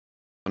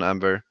on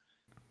Ember.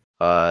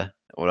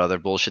 What other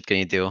bullshit can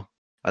you do?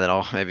 I don't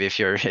know. Maybe if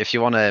you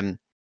want to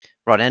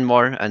run in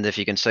more, and if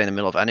you can stay in the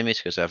middle of enemies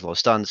because they have low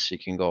stuns, you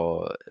can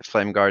go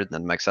Flame Guard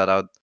and max that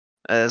out.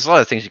 There's a lot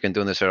of things you can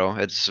do in this hero.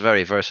 It's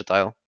very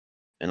versatile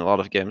in a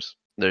lot of games.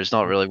 There's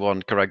not really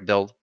one correct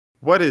build.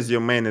 What is your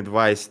main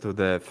advice to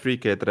the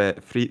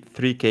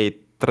 3K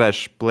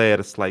trash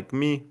players like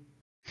me?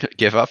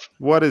 Give up?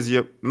 What is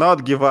your...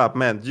 Not give up,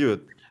 man,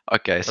 dude.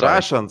 Okay, sorry.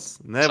 Russians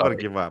never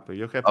give up.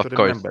 You have to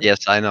remember. Of course.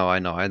 Yes, I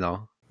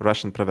know.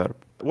 Russian proverb.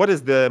 What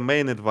is the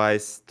main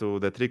advice to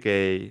the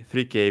 3K,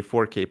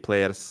 4K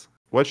players?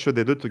 What should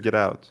they do to get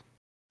out?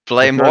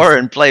 Play more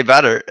and play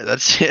better.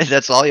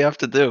 That's all you have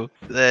to do.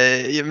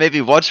 You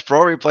maybe watch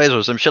pro replays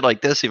or some shit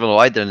like this, even though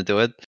I didn't do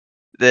it.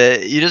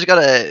 You just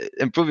gotta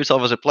improve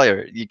yourself as a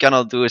player. You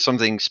cannot do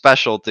something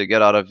special to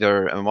get out of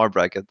your MMR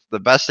bracket. The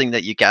best thing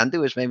that you can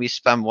do is maybe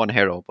spam one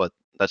hero, but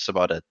that's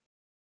about it.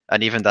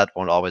 And even that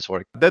won't always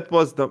work. That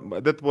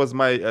was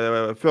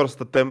my first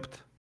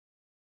attempt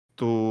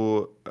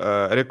to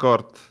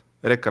record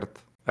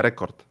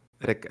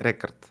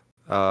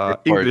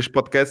English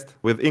podcast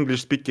with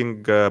English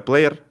speaking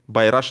player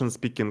by Russian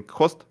speaking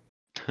host.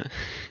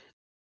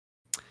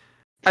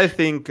 I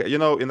think,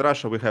 in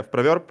Russia we have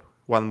proverb,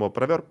 one more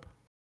proverb.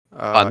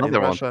 Another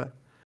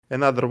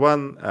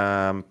one.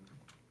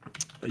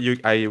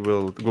 I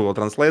will Google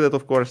translate it,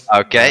 of course.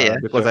 Okay, yeah,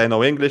 because I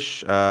know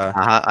English.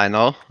 I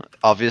know,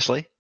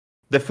 obviously.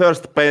 The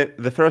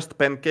first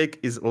pancake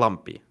is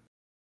lumpy.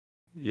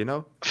 You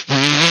know?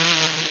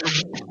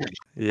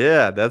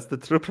 Yeah, that's the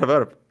true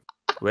proverb.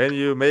 When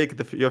you make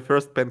your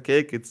first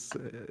pancake, it's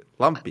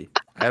lumpy.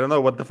 I don't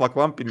know what the fuck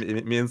lumpy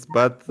means,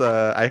 but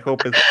I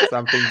hope it's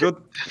something good.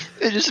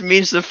 It just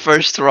means the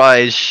first try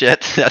is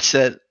shit. That's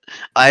it.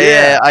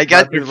 I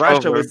got in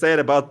Russia we say it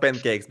about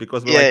pancakes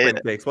because we like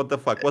pancakes. What the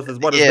fuck? What is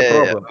the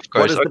problem? Of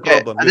course. What is the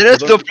problem?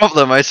 There's no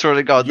problem, I swear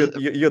to God.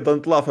 You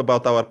don't laugh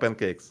about our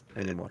pancakes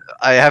anymore.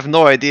 I have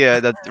no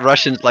idea that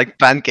Russians like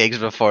pancakes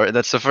before.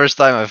 That's the first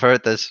time I've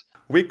heard this.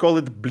 We call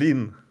it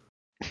blin.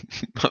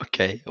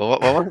 Okay. Well,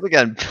 what was it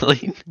again?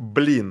 Blin?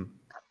 Blin.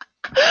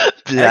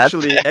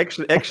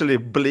 Actually,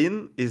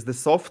 blin is the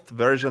soft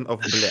version of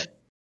bled.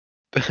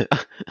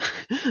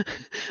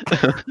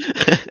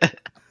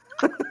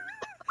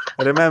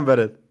 Remember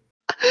it.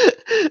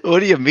 What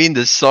do you mean,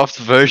 the soft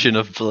version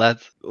of bled?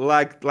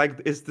 Like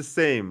it's the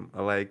same.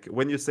 Like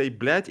when you say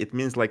bled, it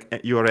means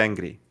like you're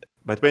angry.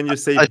 But when you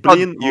say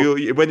blin,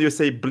 when you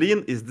say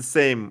blin is the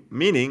same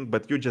meaning,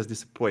 but you're just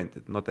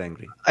disappointed, not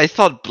angry. I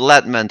thought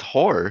bled meant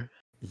whore.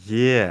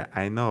 Yeah,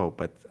 I know,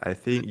 but I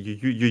think you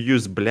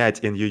use bled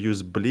and you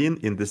use blin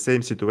in the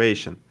same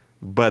situation.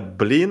 But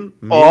blin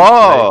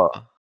means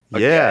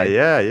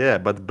yeah.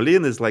 But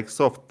blin is like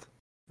soft.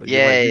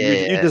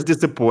 You're just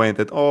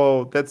disappointed.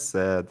 Oh, that's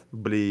sad.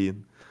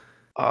 Blin.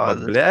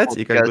 But bled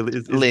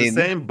is the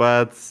same,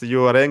 but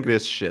you are angry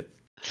as shit.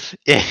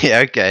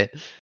 Yeah, okay.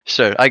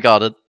 Sure, I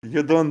got it.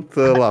 You don't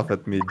laugh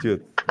at me,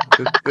 dude.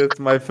 That's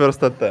my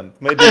first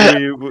attempt.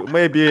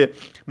 Maybe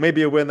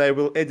when I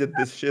will edit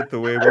this shit,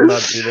 we will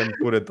not even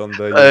put it on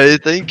the. I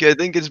think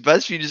it's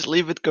best if you just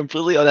leave it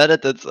completely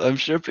unedited. I'm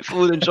sure people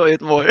would enjoy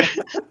it more.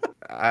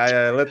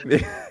 Let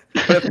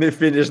me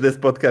finish this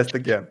podcast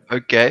again.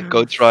 Okay,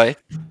 go try.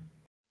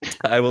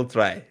 I will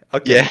try.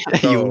 Okay. Yeah,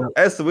 so,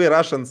 as we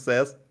Russians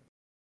say.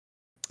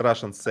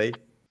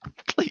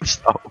 Please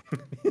stop.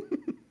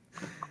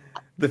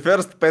 The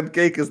first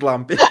pancake is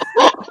lumpy.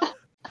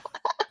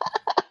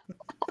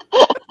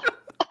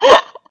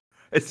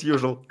 As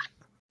usual.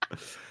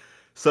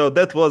 So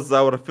that was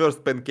our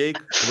first pancake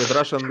with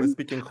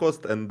Russian-speaking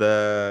host and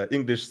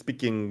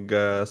English-speaking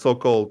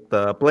so-called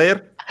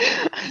player.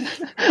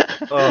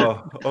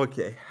 Oh,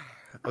 okay.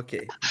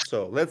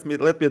 So let me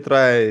try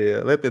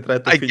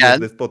to finish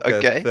this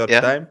podcast third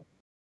time.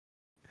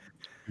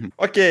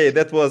 Okay,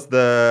 that was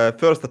the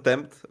first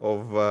attempt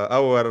of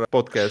our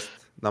podcast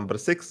number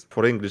 6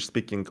 for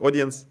English-speaking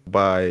audience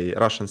by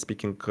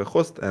Russian-speaking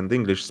host and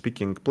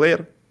English-speaking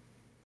player.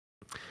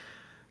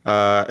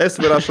 As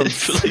we Russians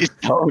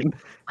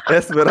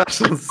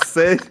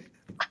say,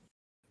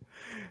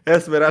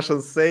 As we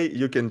Russians say,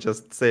 you can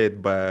just say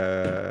it by.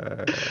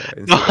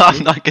 No,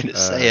 I'm not gonna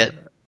say it.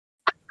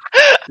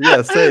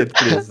 Yeah, say it,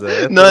 please.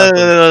 No,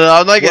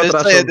 I'm not gonna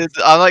say it.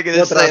 I'm not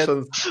gonna say it.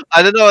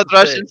 I don't know what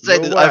Russians say.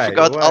 I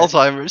forgot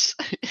Alzheimer's.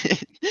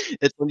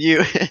 It's on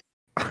you.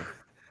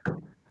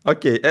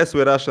 Okay, as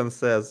we Russian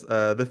says,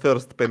 the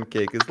first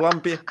pancake is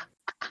lumpy.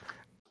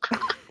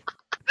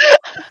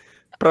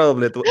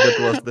 Probably that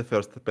was the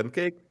first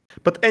pancake.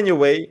 But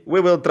anyway,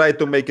 we will try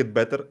to make it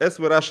better. As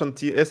Russian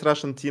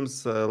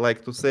teams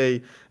like to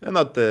say,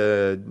 not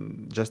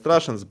just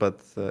Russians,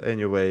 but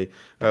anyway,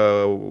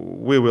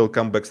 we will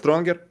come back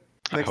stronger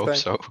next time. I hope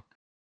so.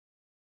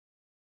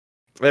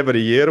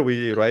 Every year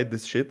we write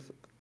this shit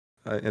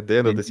at the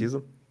end of the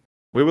season.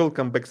 We will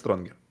come back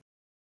stronger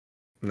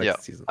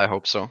next season. I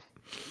hope so.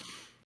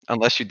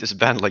 Unless you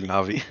disband like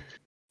Navi.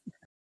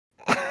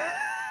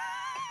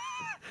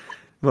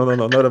 No,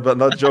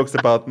 not jokes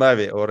about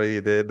Navi, or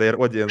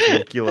their audience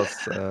will kill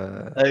us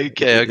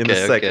in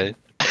a second.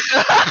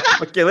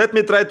 Okay, let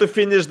me try to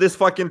finish this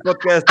fucking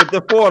podcast at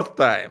the fourth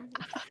time.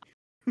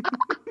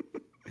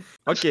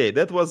 Okay,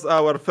 that was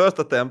our first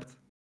attempt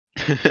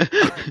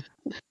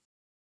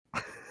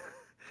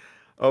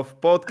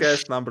of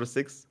podcast number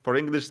 6 for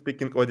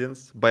English-speaking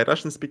audience by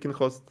Russian-speaking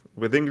host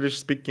with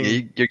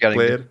English-speaking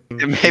player.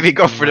 Maybe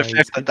go for the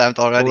 5th attempt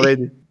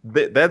already.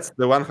 That's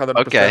the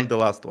 100% the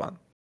last one.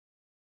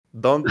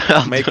 Don't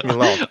make me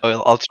laugh.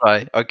 I'll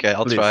try. Okay,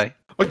 I'll try.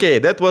 Okay,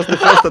 that was the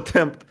first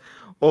attempt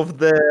of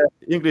the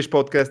English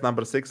podcast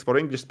number 6 for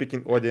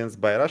English-speaking audience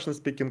by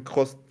Russian-speaking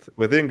host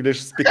with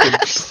English-speaking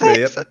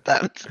player.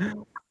 Attempt.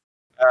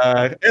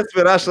 As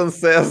the Russian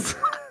says.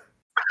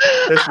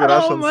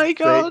 Oh my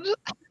god!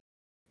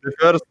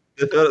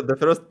 The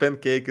first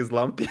pancake is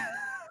lumpy.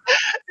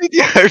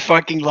 You're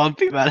fucking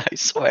lumpy, man. I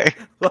swear.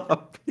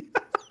 Lumpy.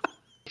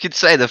 You could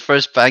say the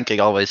first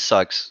pancake always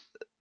sucks.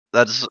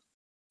 That's.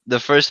 The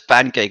first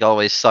pancake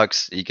always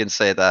sucks. You can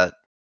say that.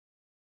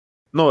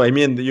 No,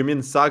 you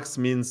mean sucks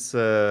means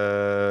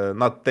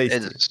not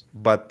tasty,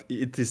 but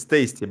it is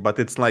tasty. But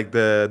it's like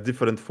the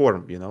different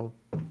form, you know.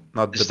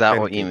 Not. Is that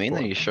what you mean?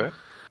 Are you sure?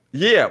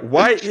 Yeah.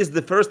 Why is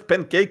the first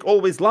pancake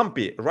always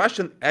lumpy?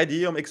 Russian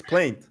idiom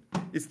explained.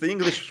 It's the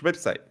English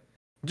website,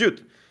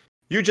 dude.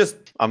 You just.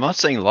 I'm not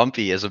saying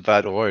lumpy is a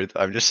bad word.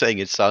 I'm just saying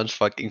it sounds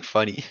fucking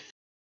funny.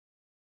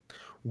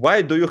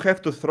 Why do you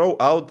have to throw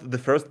out the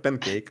first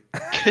pancake?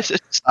 Because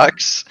it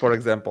sucks. For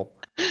example.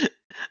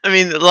 I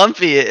mean,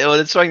 lumpy. What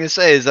it's trying to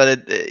say is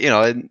that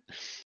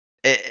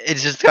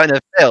it's just kind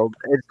of failed.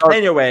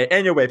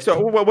 Anyway. So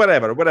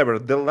whatever.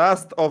 The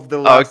last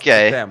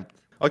attempt.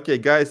 Okay,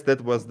 guys,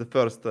 that was the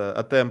first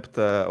attempt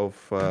of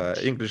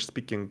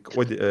English-speaking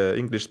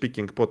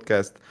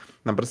podcast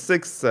number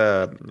 6.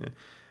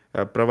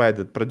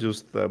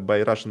 Produced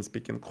by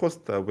Russian-speaking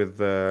host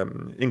with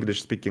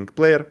English-speaking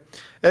player.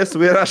 As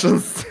we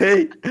Russians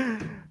say,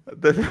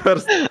 the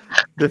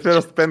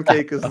first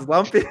pancake is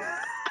lumpy.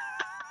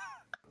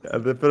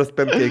 The first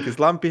pancake is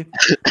lumpy.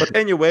 But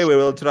anyway, we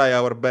will try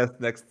our best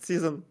next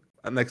season.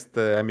 The next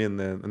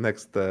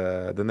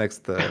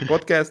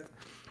podcast.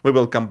 We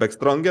will come back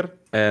stronger,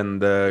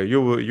 and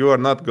you are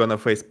not gonna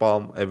face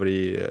palm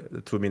every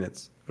 2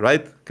 minutes,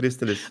 right,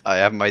 Crystallis? I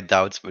have my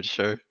doubts, but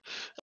sure.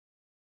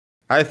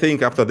 I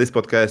think after this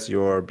podcast,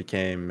 you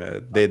became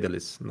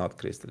Daedalus, not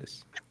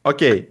Crystallis.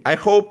 Okay, we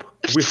hope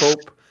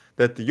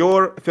that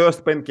your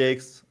first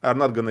pancakes are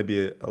not going to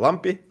be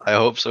lumpy. I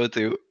hope so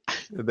too.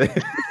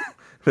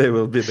 They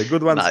will be the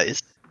good ones.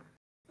 Nice.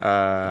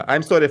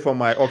 I'm sorry for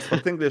my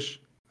Oxford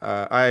English.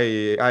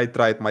 I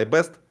tried my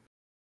best,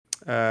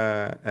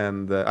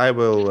 and I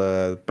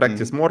will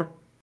practice more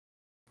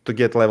to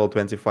get level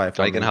 25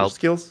 on English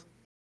skills.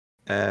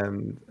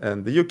 And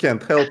you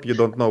can't help. You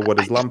don't know what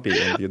is lumpy.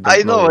 And you don't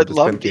I know what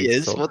lumpy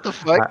is. So, what the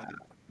fuck?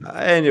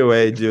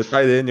 Anyway, dude.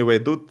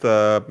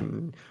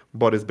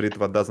 Boris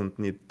Britva doesn't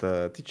need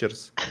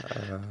teachers.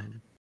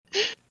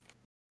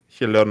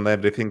 He learned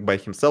everything by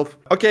himself.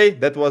 Okay,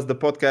 that was the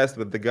podcast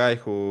with the guy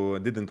who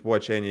didn't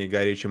watch any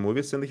Guy Ritchie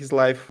movies in his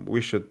life.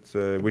 We should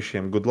wish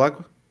him good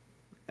luck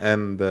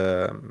and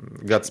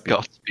Godspeed.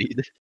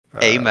 Godspeed.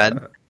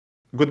 Amen.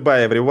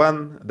 Goodbye,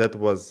 everyone. That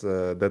was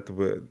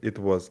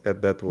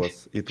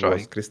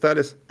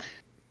Crystallis.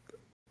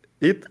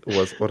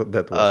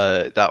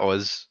 That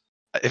was.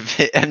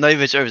 I'm not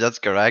even sure if that's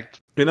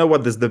correct. You know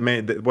what is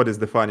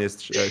the funniest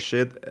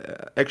shit?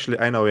 Actually,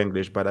 I know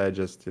English, but I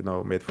just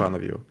made fun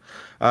of you.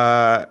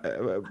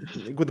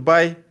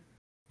 Goodbye.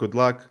 Good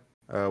luck.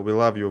 We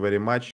love you very much.